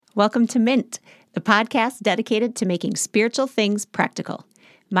Welcome to Mint, the podcast dedicated to making spiritual things practical.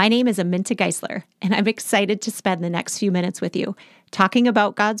 My name is Aminta Geisler, and I'm excited to spend the next few minutes with you talking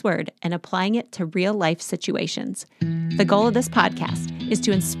about God's Word and applying it to real-life situations. The goal of this podcast is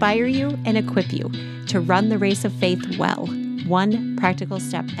to inspire you and equip you to run the race of faith well, one practical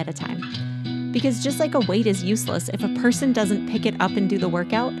step at a time. Because just like a weight is useless if a person doesn't pick it up and do the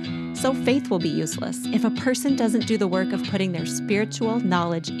workout, so faith will be useless if a person doesn't do the work of putting their spiritual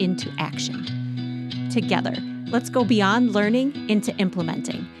knowledge into action. Together, let's go beyond learning into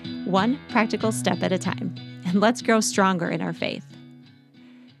implementing, one practical step at a time, and let's grow stronger in our faith.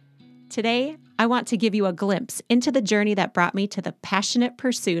 Today, I want to give you a glimpse into the journey that brought me to the passionate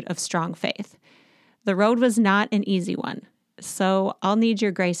pursuit of strong faith. The road was not an easy one, so I'll need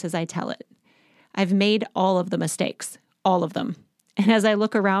your grace as I tell it. I've made all of the mistakes, all of them. And as I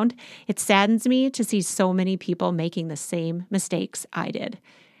look around, it saddens me to see so many people making the same mistakes I did.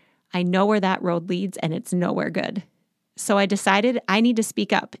 I know where that road leads, and it's nowhere good. So I decided I need to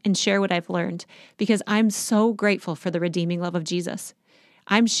speak up and share what I've learned because I'm so grateful for the redeeming love of Jesus.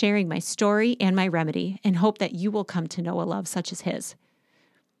 I'm sharing my story and my remedy and hope that you will come to know a love such as his.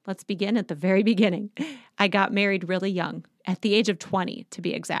 Let's begin at the very beginning. I got married really young, at the age of 20 to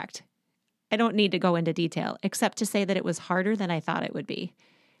be exact. I don't need to go into detail, except to say that it was harder than I thought it would be.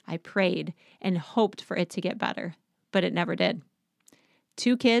 I prayed and hoped for it to get better, but it never did.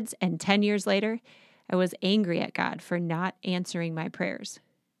 2 kids, and 10 years later, I was angry at God for not answering my prayers.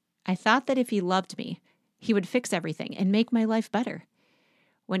 I thought that if he loved me, he would fix everything and make my life better.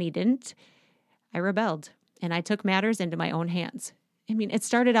 When he didn't, I rebelled, and I took matters into my own hands. It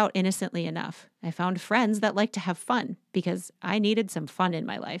started out innocently enough. I found friends that liked to have fun because I needed some fun in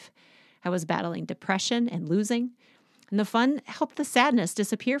my life. I was battling depression and losing, and the fun helped the sadness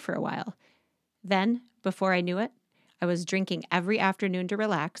disappear for a while. Then, before I knew it, I was drinking every afternoon to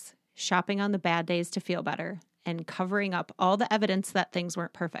relax, shopping on the bad days to feel better, and covering up all the evidence that things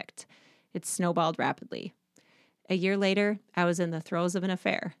weren't perfect. It snowballed rapidly. A year later, I was in the throes of an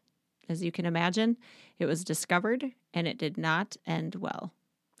affair. As you can imagine, it was discovered, and it did not end well.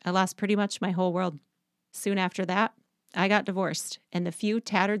 I lost pretty much my whole world. Soon after that, I got divorced, and the few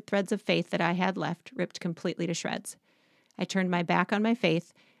tattered threads of faith that I had left ripped completely to shreds. I turned my back on my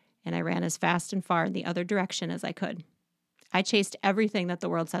faith, and I ran as fast and far in the other direction as I could. I chased everything that the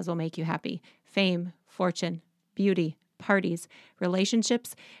world says will make you happy: fame, fortune, beauty, parties,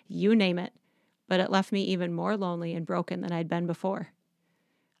 relationships, you name it. But it left me even more lonely and broken than I'd been before.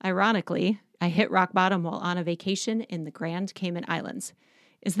 Ironically, I hit rock bottom while on a vacation in the Grand Cayman Islands.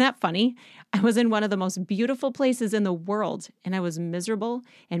 Isn't that funny? I was in one of the most beautiful places in the world, and I was miserable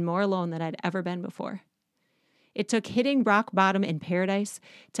and more alone than I'd ever been before. It took hitting rock bottom in paradise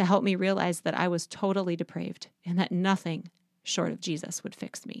to help me realize that I was totally depraved and that nothing short of Jesus would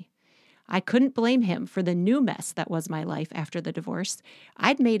fix me. I couldn't blame him for the new mess that was my life after the divorce.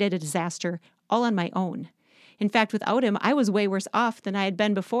 I'd made it a disaster all on my own. In fact, without him, I was way worse off than I had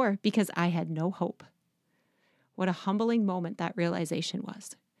been before because I had no hope. What a humbling moment that realization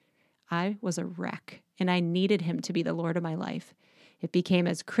was. I was a wreck, and I needed him to be the Lord of my life. It became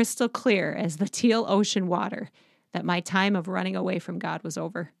as crystal clear as the teal ocean water that my time of running away from God was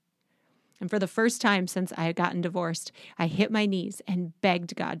over. And for the first time since I had gotten divorced, I hit my knees and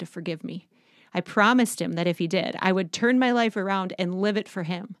begged God to forgive me. I promised him that if he did, I would turn my life around and live it for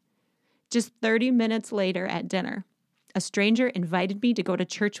him. Just 30 minutes later at dinner, a stranger invited me to go to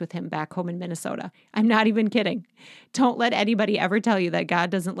church with him back home in Minnesota. I'm not even kidding. Don't let anybody ever tell you that God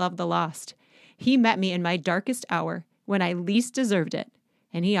doesn't love the lost. He met me in my darkest hour when I least deserved it,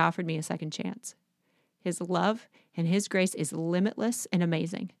 and he offered me a second chance. His love and his grace is limitless and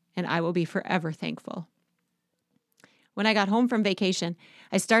amazing, and I will be forever thankful. When I got home from vacation,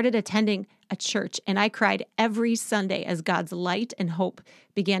 I started attending a church, and I cried every Sunday as God's light and hope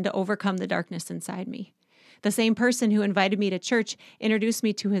began to overcome the darkness inside me. The same person who invited me to church introduced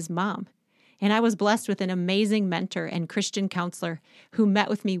me to his mom, and I was blessed with an amazing mentor and Christian counselor who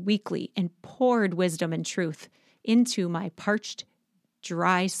met with me weekly and poured wisdom and truth into my parched,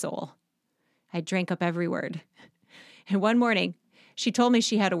 dry soul. I drank up every word. And one morning, she told me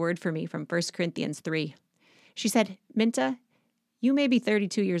she had a word for me from 1 Corinthians 3. She said, "Minta, you may be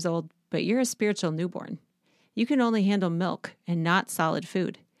 32 years old, but you're a spiritual newborn. You can only handle milk and not solid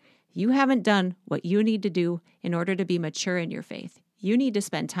food. You haven't done what you need to do in order to be mature in your faith. You need to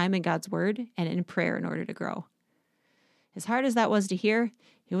spend time in God's word and in prayer in order to grow." As hard as that was to hear,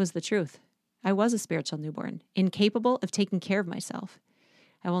 it was the truth. I was a spiritual newborn, incapable of taking care of myself.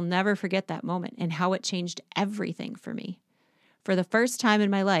 I will never forget that moment and how it changed everything for me. For the first time in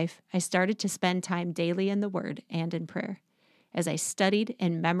my life, I started to spend time daily in the Word and in prayer. As I studied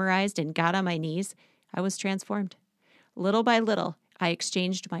and memorized and got on my knees, I was transformed. Little by little, I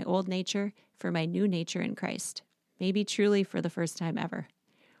exchanged my old nature for my new nature in Christ, maybe truly for the first time ever.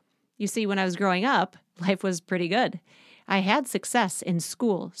 You see, when I was growing up, life was pretty good. I had success in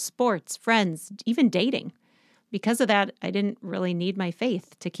school, sports, friends, even dating. Because of that, I didn't really need my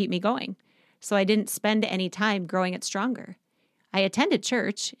faith to keep me going, so I didn't spend any time growing it stronger. I attended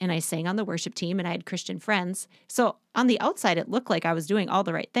church, and I sang on the worship team, and I had Christian friends, so on the outside, it looked like I was doing all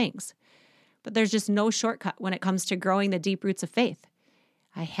the right things. But there's just no shortcut when it comes to growing the deep roots of faith.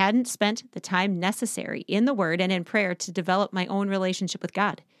 I hadn't spent the time necessary in the Word and in prayer to develop my own relationship with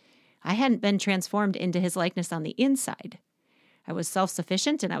God. I hadn't been transformed into His likeness on the inside. I was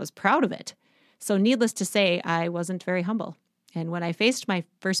self-sufficient, and I was proud of it. So needless to say, I wasn't very humble. And when I faced my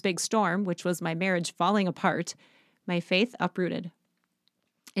first big storm, which was my marriage falling apart, my faith uprooted.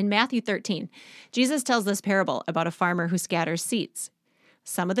 In Matthew 13, Jesus tells this parable about a farmer who scatters seeds.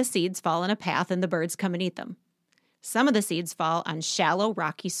 Some of the seeds fall in a path and the birds come and eat them. Some of the seeds fall on shallow,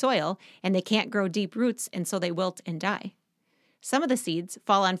 rocky soil, and they can't grow deep roots, and so they wilt and die. Some of the seeds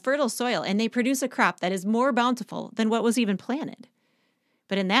fall on fertile soil, and they produce a crop that is more bountiful than what was even planted.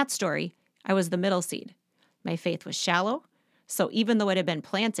 But in that story, I was the middle seed. My faith was shallow, so even though it had been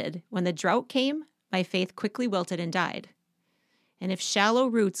planted, when the drought came, my faith quickly wilted and died. And if shallow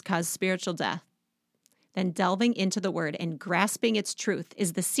roots cause spiritual death, then delving into the Word and grasping its truth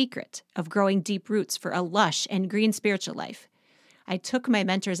is the secret of growing deep roots for a lush and green spiritual life. I took my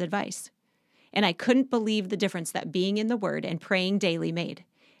mentor's advice, and I couldn't believe the difference that being in the Word and praying daily made.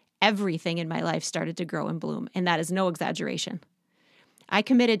 Everything in my life started to grow and bloom, and that is no exaggeration. I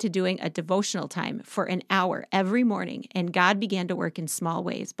committed to doing a devotional time for an hour every morning, and God began to work in small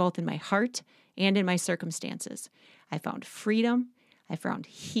ways, both in my heart and in my circumstances. I found freedom. I found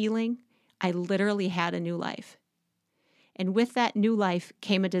healing. I literally had a new life. And with that new life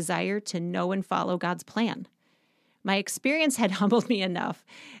came a desire to know and follow God's plan. My experience had humbled me enough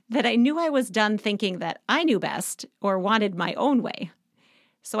that I knew I was done thinking that I knew best or wanted my own way.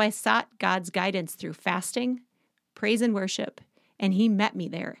 So I sought God's guidance through fasting, praise and worship, and He met me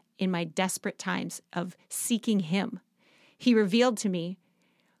there in my desperate times of seeking Him. He revealed to me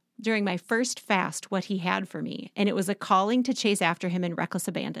during my first fast what He had for me, and it was a calling to chase after Him in reckless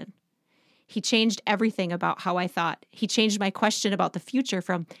abandon. He changed everything about how I thought. He changed my question about the future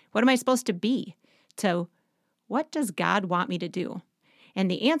from what am I supposed to be to what does God want me to do?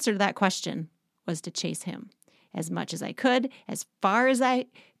 And the answer to that question was to chase Him. As much as I could, as far as I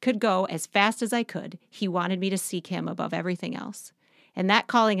could go, as fast as I could, He wanted me to seek Him above everything else. And that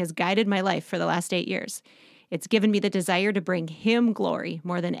calling has guided my life for the last 8 years. It's given me the desire to bring Him glory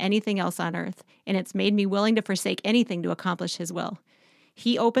more than anything else on earth, and it's made me willing to forsake anything to accomplish His will.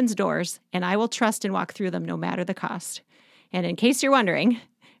 He opens doors, and I will trust and walk through them no matter the cost. And in case you're wondering,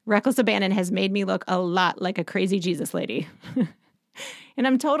 reckless abandon has made me look a lot like a crazy Jesus lady. And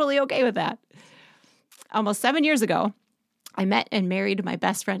I'm totally okay with that. Almost 7 years ago, I met and married my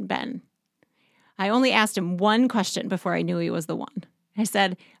best friend, Ben. I only asked him one question before I knew he was the one. I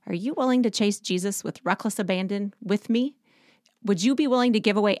said, "Are you willing to chase Jesus with reckless abandon with me? Would you be willing to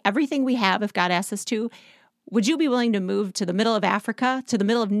give away everything we have if God asks us to? Would you be willing to move to the middle of Africa, to the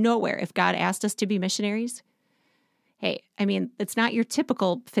middle of nowhere if God asked us to be missionaries?" Hey, I mean, it's not your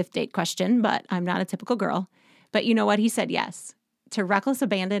typical fifth date question, but I'm not a typical girl. But you know what? He said yes to reckless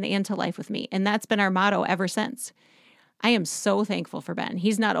abandon and to life with me. And that's been our motto ever since. I am so thankful for Ben.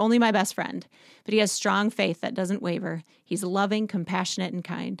 He's not only my best friend, but he has strong faith that doesn't waver. He's loving, compassionate, and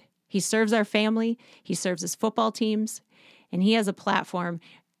kind. He serves our family. He serves his football teams. And he has a platform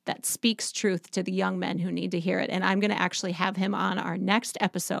that speaks truth to the young men who need to hear it. And I'm going to actually have him on our next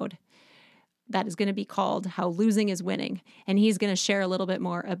episode that is going to be called How Losing is Winning. And he's going to share a little bit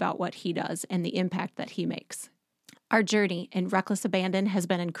more about what he does and the impact that he makes. Our journey in reckless abandon has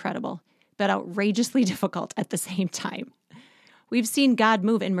been incredible, but outrageously difficult at the same time. We've seen God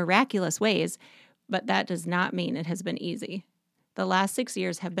move in miraculous ways, but that does not mean it has been easy. The last 6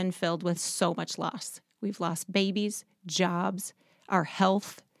 years have been filled with so much loss. We've lost babies, jobs, our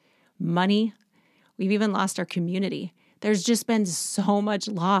health, money. We've even lost our community. There's just been so much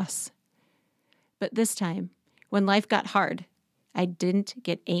loss. But this time, when life got hard, I didn't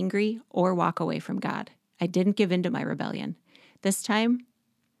get angry or walk away from God. I didn't give in to my rebellion. This time,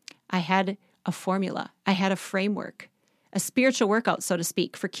 I had a formula. I had a framework, a spiritual workout, so to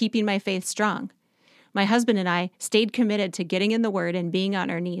speak, for keeping my faith strong. My husband and I stayed committed to getting in the Word and being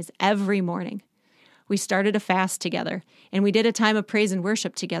on our knees every morning. We started a fast together, and we did a time of praise and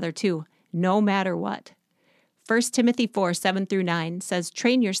worship together too, no matter what. 1 Timothy 4:7-9 says,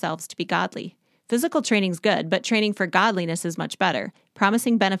 "Train yourselves to be godly. Physical training's good, but training for godliness is much better,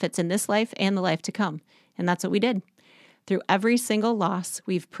 promising benefits in this life and the life to come. And that's what we did. Through every single loss,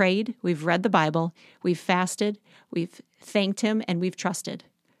 we've prayed, we've read the Bible, we've fasted, we've thanked Him, and we've trusted.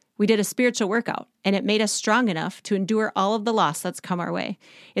 We did a spiritual workout, and it made us strong enough to endure all of the loss that's come our way.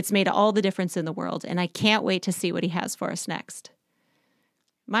 It's made all the difference in the world, and I can't wait to see what He has for us next.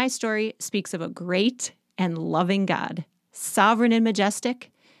 My story speaks of a great and loving God, sovereign and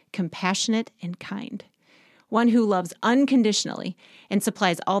majestic, compassionate and kind, one who loves unconditionally and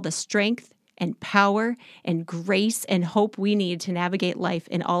supplies all the strength and power and grace and hope we need to navigate life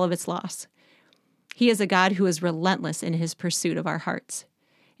in all of its loss. He is a God who is relentless in His pursuit of our hearts.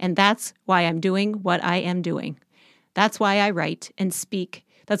 And that's why I'm doing what I am doing. That's why I write and speak.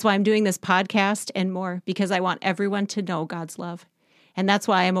 That's why I'm doing this podcast and more, because I want everyone to know God's love. And that's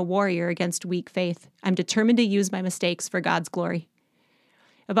why I'm a warrior against weak faith. I'm determined to use my mistakes for God's glory.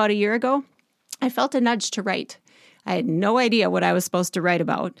 About a year ago, I felt a nudge to write. I had no idea what I was supposed to write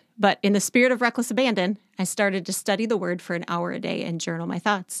about, but in the spirit of reckless abandon, I started to study the Word for an hour a day and journal my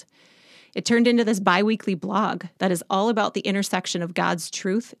thoughts. It turned into this bi-weekly blog that is all about the intersection of God's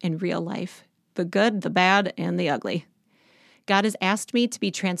truth and real life, the good, the bad, and the ugly. God has asked me to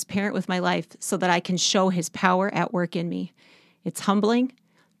be transparent with my life so that I can show His power at work in me. It's humbling,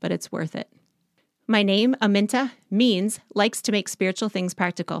 but it's worth it. My name, Aminta, means likes to make spiritual things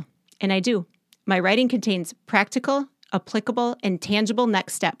practical, and I do. My writing contains practical, applicable, and tangible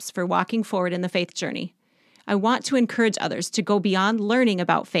next steps for walking forward in the faith journey. I want to encourage others to go beyond learning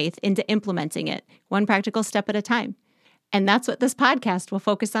about faith into implementing it, one practical step at a time. And that's what this podcast will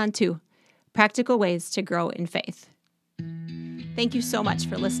focus on too, practical ways to grow in faith. Thank you so much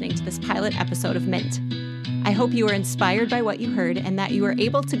for listening to this pilot episode of Mint. I hope you are inspired by what you heard and that you are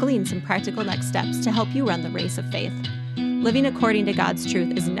able to glean some practical next steps to help you run the race of faith. Living according to God's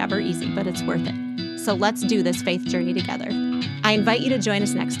truth is never easy, but it's worth it. So let's do this faith journey together. I invite you to join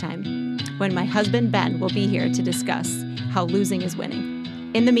us next time, when my husband Ben will be here to discuss how losing is winning.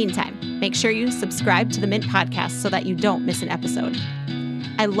 In the meantime, make sure you subscribe to the Mint Podcast so that you don't miss an episode.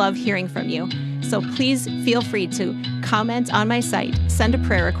 I love hearing from you, so please feel free to comment on my site, send a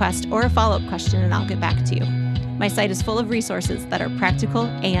prayer request or a follow-up question, and I'll get back to you. My site is full of resources that are practical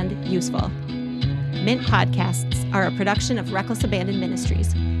and useful. Mint Podcasts are a production of Reckless Abandon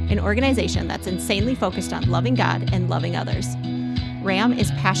Ministries, an organization that's insanely focused on loving God and loving others. RAM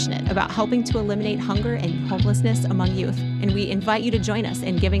is passionate about helping to eliminate hunger and homelessness among youth, and we invite you to join us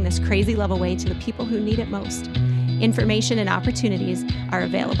in giving this crazy love away to the people who need it most. Information and opportunities are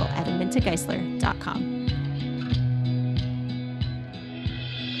available at amintageisler.com.